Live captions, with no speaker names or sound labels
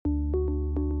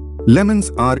Lemons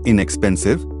are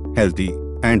inexpensive, healthy,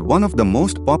 and one of the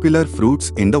most popular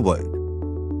fruits in the world.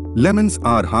 Lemons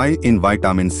are high in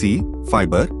vitamin C,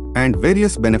 fiber, and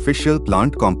various beneficial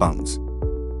plant compounds.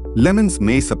 Lemons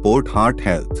may support heart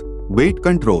health, weight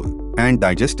control, and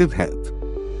digestive health.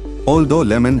 Although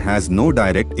lemon has no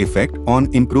direct effect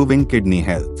on improving kidney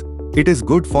health, it is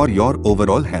good for your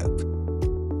overall health.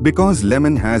 Because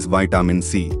lemon has vitamin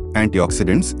C,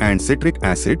 antioxidants, and citric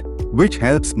acid, which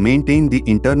helps maintain the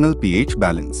internal pH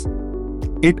balance.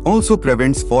 It also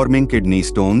prevents forming kidney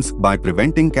stones by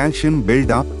preventing calcium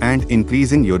buildup and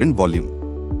increasing urine volume.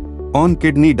 On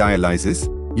kidney dialysis,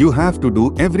 you have to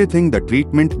do everything the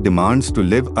treatment demands to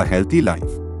live a healthy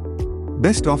life.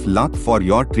 Best of luck for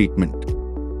your treatment.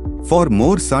 For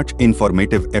more such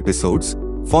informative episodes,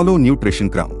 follow Nutrition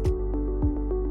Crown.